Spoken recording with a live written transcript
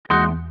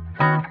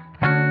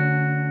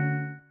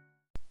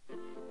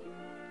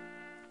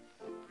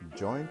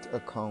joint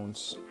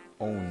accounts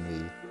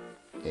only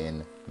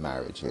in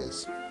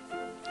marriages.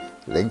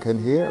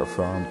 Lincoln here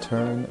from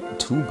Turn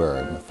to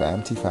Burn,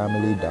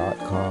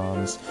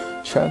 FamilyFamily.com's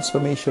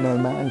Transformational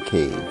Man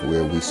Cave,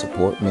 where we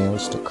support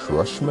males to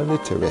crush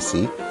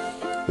illiteracy,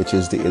 which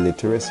is the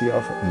illiteracy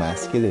of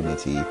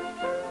masculinity,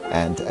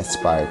 and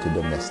aspire to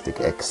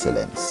domestic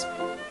excellence.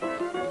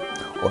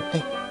 Or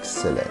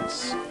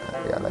excellence.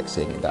 I like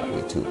saying it that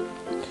way too.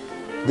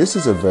 This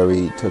is a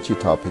very touchy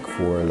topic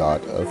for a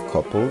lot of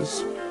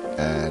couples,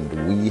 and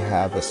we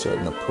have a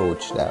certain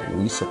approach that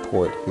we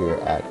support here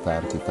at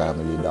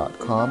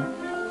FamilyFamily.com,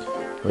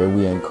 where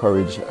we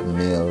encourage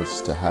males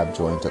to have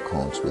joint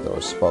accounts with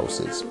our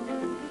spouses.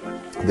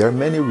 There are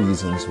many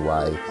reasons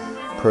why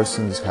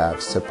persons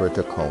have separate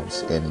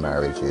accounts in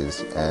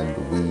marriages, and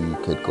we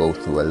could go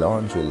through a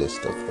laundry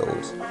list of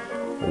those.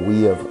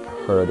 We have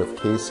heard of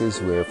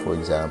cases where, for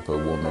example,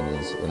 a woman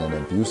is in an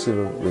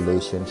abusive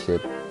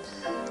relationship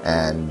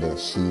and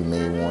she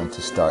may want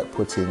to start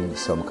putting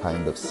some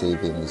kind of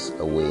savings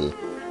away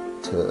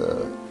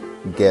to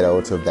get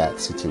out of that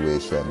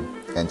situation,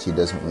 and she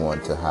doesn't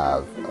want to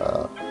have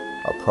a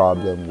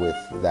problem with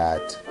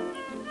that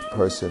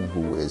person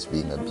who is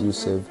being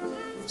abusive,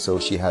 so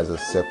she has a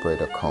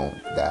separate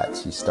account that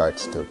she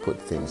starts to put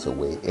things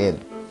away in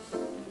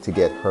to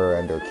get her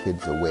and her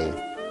kids away.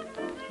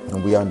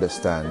 And we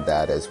understand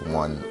that as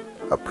one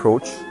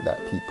approach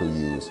that people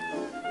use.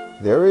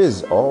 There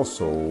is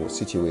also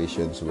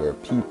situations where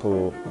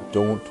people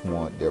don't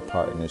want their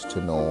partners to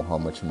know how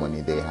much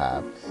money they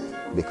have,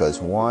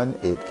 because one,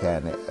 it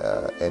can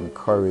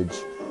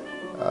encourage,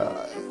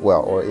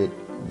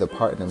 the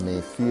partner may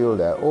feel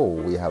that, oh,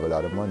 we have a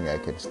lot of money, I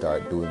can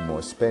start doing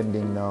more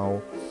spending now.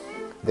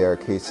 There are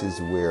cases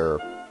where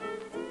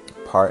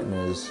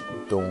partners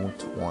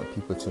don't want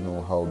people to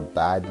know how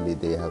badly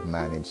they have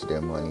managed their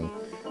money,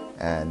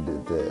 and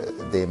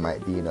they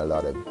might be in a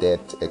lot of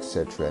debt,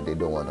 etc., and they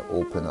don't want to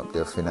open up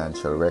their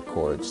financial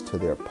records to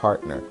their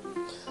partner,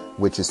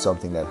 which is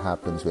something that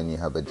happens when you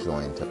have a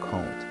joint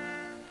account.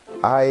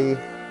 I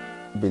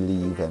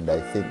believe, and I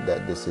think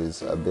that this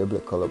is a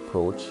biblical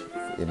approach.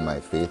 In my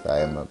faith, I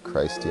am a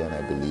Christian.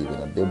 I believe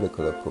in a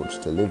biblical approach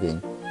to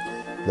living.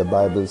 The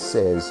Bible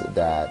says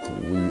that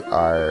we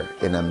are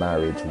in a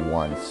marriage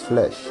one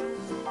flesh.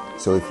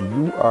 So if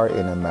you are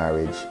in a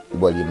marriage,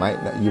 well, you might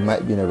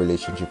be in a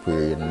relationship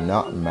where you're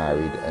not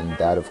married, and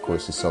that, of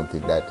course, is something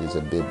that is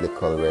a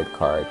biblical red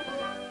card,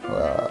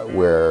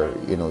 where,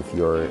 if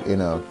you're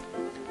in a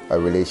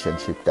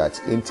relationship that's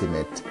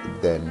intimate,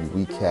 then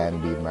we can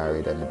be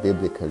married, and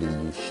biblically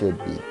you should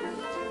be.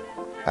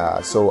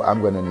 So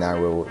I'm going to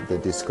narrow the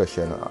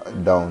discussion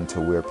down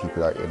to where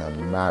people are in a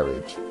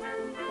marriage.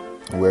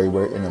 Where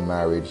we're in a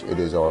marriage, it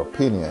is our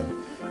opinion,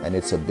 and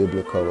it's a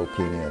biblical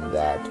opinion,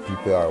 that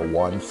people are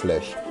one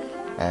flesh,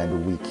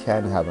 and we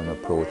can have an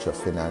approach of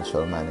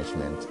financial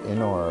management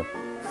in our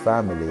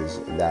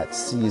families that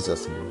sees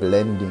us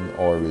blending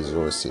our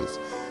resources.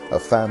 A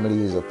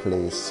family is a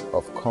place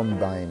of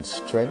combined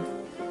strength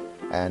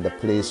and a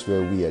place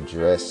where we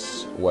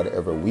address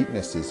whatever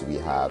weaknesses we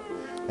have.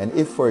 And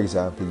if, for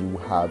example,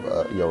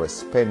 you're a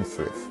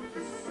spendthrift,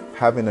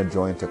 having a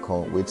joint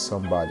account with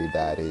somebody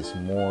that is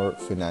more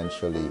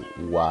financially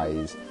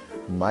wise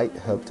might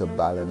help to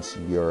balance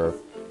your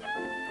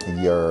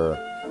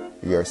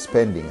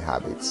spending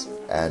habits.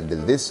 And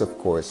this, of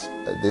course,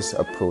 this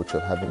approach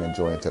of having a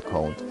joint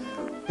account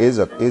is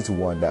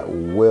one that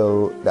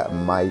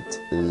might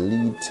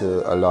lead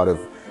to a lot of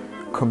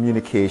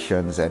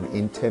communications and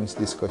intense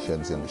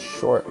discussions in the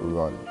short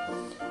run.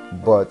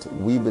 But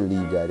we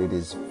believe that it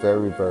is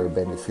very, very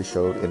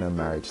beneficial in a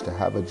marriage to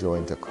have a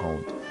joint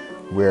account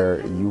where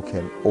you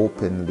can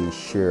openly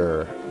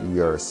share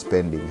your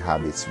spending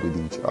habits with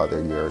each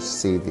other, your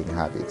saving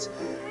habits,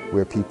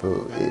 where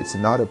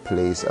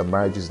a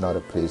marriage is not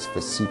a place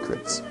for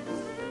secrets.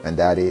 And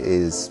that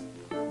is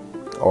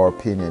our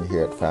opinion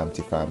here at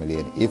Family Family.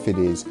 And if it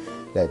is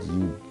that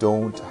you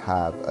don't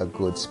have a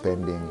good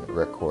spending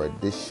record,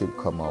 this should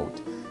come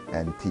out,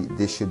 and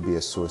this should be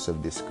a source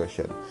of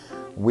discussion.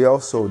 We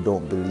also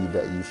don't believe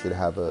that you should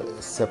have a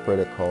separate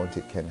account.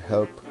 It can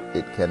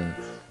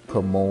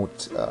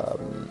promote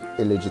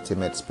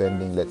illegitimate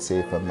spending. Let's say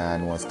if a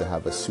man wants to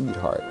have a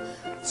sweetheart,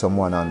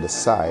 someone on the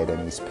side,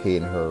 and he's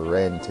paying her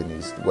rent and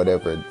he's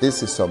whatever.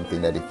 This is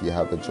something that if you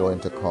have a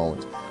joint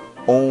account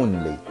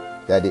only,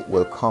 that it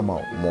will come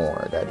out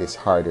more, that it's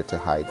harder to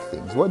hide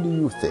things. What do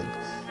you think?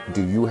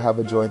 Do you have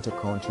a joint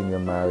account in your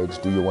marriage?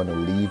 Do you want to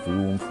leave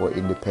room for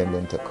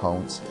independent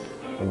accounts?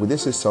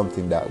 This is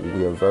something that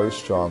we are very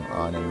strong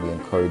on, and we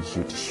encourage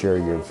you to share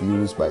your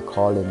views by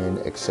calling in,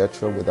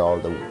 etc., with all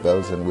the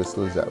bells and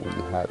whistles that we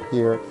have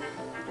here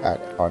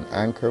on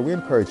Anchor. We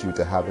encourage you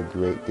to have a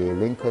great day.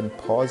 Lincoln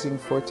pausing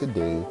for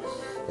today,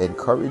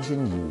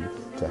 encouraging you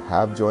to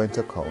have joint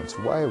accounts.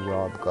 Why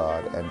rob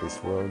God and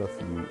this world of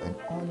you? And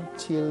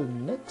until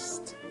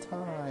next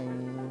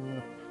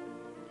time,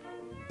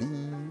 be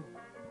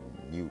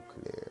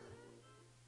nuclear.